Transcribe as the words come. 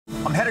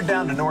I'm headed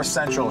down to North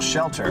Central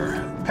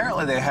Shelter.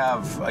 Apparently they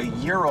have a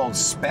year-old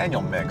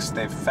spaniel mix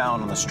they've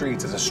found on the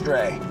streets as a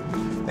stray.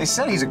 They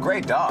said he's a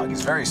great dog.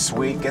 He's very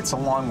sweet, gets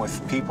along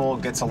with people,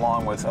 gets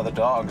along with other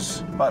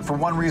dogs. But for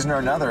one reason or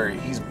another,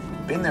 he's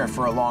been there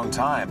for a long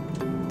time.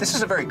 This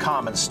is a very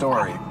common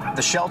story.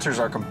 The shelters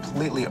are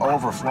completely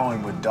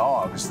overflowing with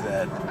dogs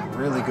that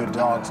really good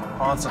dogs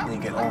constantly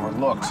get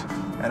overlooked.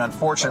 And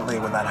unfortunately,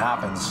 when that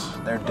happens,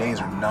 their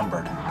days are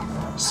numbered.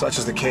 Such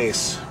is the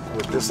case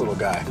with this little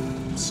guy.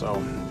 So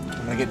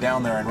I'm gonna get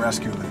down there and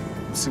rescue him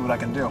and see what I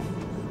can do.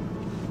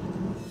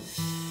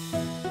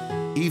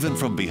 Even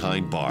from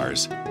behind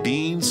bars,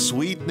 Bean's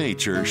sweet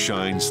nature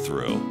shines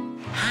through.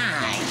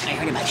 Hi, I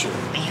heard about you.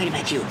 I heard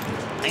about you.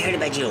 I heard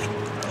about you.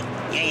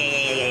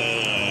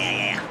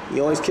 Yeah.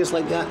 You always kiss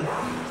like that?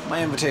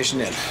 My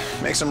invitation in.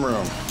 Make some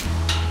room.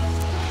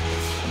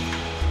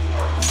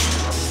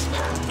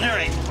 All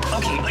right.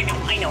 Okay,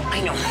 I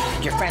know.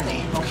 You're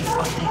friendly. Okay,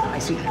 I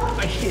see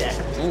that.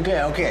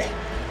 Okay.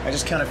 I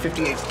just counted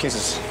 58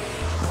 kisses.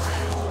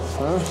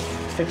 Huh?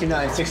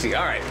 59, 60.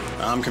 All right.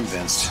 I'm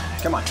convinced.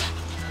 Come on.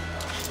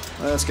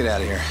 Let's get out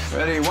of here.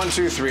 Ready? 1,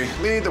 2, 3.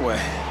 Lead the way.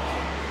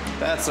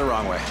 That's the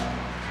wrong way.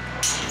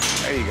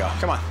 There you go.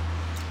 Come on.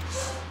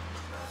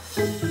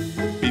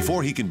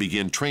 Before he can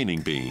begin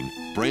training Bean,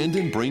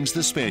 Brandon brings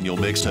the spaniel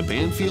mix to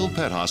Banfield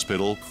Pet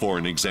Hospital for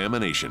an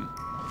examination.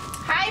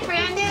 Hi,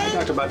 Brandon. Hi,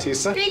 Dr.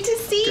 Batista. Great to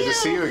see you. Good to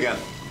see you again.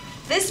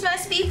 This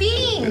must be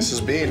Bean. This is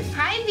Bean.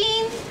 Hi,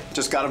 Bean.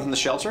 Just got him from the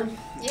shelter.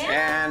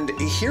 Yeah. And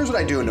here's what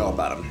I do know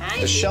about him. Hi, the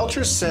Bean.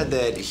 shelter said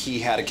that he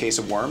had a case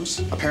of worms.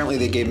 Apparently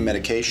they gave him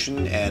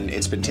medication and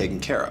it's been taken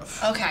care of.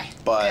 Okay,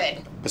 But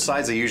good.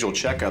 besides the usual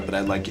checkup that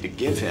I'd like you to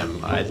give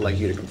him, I'd like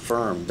you to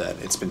confirm that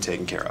it's been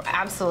taken care of.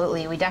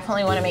 Absolutely. We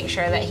definitely want to make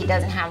sure that he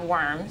doesn't have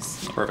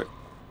worms. Perfect.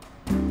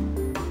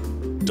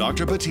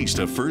 Dr.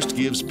 Batista first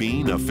gives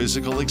Bean a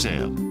physical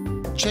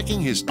exam, checking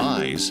his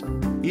eyes,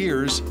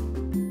 ears,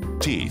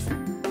 teeth,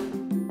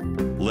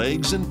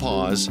 legs and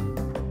paws,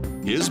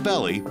 his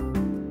belly,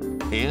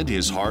 and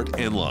his heart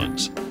and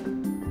lungs.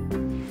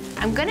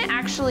 I'm going to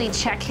actually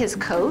check his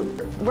coat.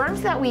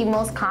 Worms that we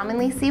most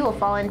commonly see will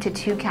fall into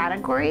 2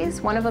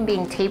 categories, one of them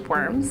being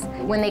tapeworms.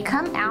 When they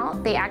come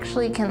out, they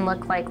actually can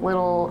look like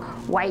little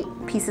white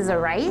pieces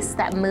of rice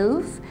that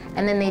move,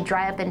 and then they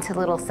dry up into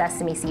little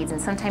sesame seeds, and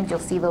sometimes you'll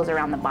see those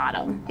around the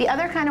bottom. The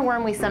other kind of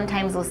worm we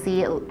sometimes will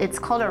see, it's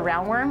called a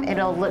roundworm.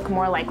 It'll look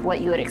more like what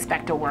you would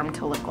expect a worm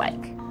to look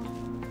like.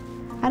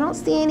 I don't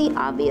see any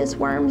obvious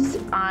worms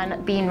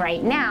on Bean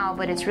right now,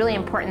 but it's really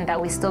important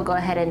that we still go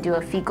ahead and do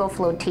a fecal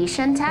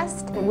flotation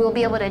test. We'll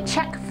be able to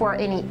check for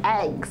any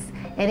eggs,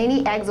 and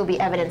any eggs will be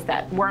evidence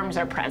that worms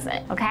are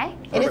present, okay?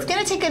 Perfect. And it's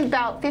gonna take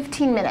about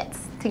 15 minutes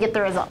to get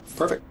the results.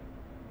 Perfect.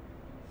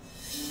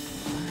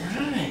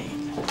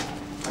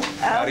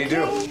 How do you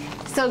do?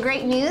 So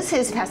great news,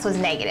 his test was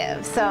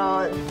negative.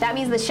 So that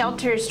means the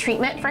shelter's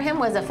treatment for him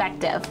was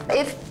effective.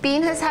 If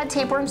Bean has had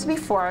tapeworms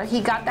before, he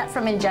got that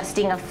from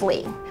ingesting a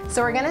flea.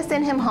 So we're gonna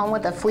send him home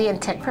with a flea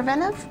and tick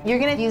preventive. You're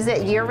gonna use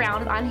it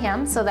year-round on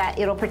him so that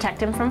it'll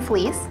protect him from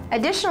fleas.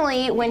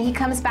 Additionally, when he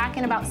comes back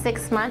in about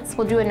 6 months,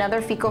 we'll do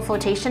another fecal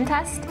flotation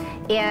test.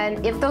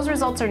 And if those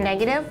results are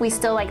negative, we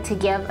still like to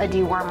give a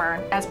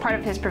dewormer as part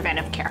of his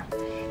preventive care.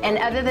 And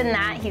other than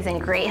that, he's in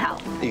great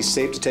health. He's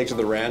safe to take to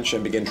the ranch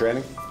and begin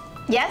training?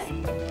 Yes?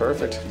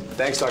 Perfect.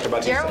 Thanks, Dr.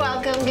 Batista. You're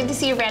welcome. Good to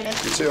see you, Brandon.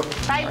 You too.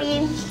 Bye,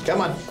 Bean.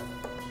 Come on.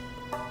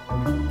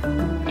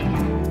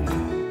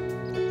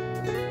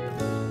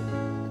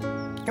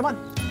 Come on.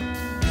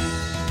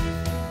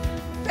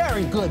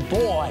 Very good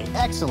boy.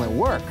 Excellent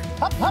work.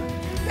 Hup, hup.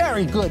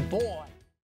 Very good boy.